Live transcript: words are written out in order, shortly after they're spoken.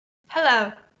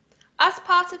Hello. As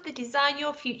part of the Design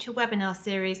Your Future webinar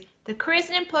series, the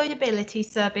Careers and Employability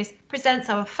Service presents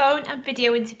our Phone and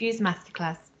Video Interviews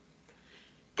Masterclass.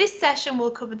 This session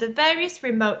will cover the various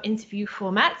remote interview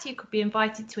formats you could be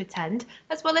invited to attend,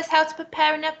 as well as how to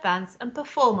prepare in advance and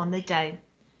perform on the day.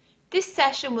 This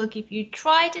session will give you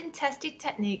tried and tested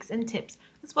techniques and tips,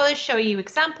 as well as show you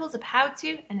examples of how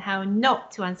to and how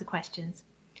not to answer questions.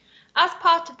 As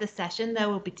part of the session, there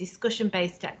will be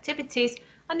discussion-based activities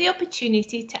and the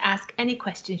opportunity to ask any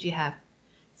questions you have.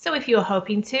 So if you're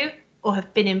hoping to or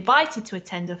have been invited to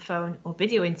attend a phone or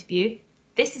video interview,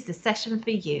 this is the session for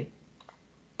you.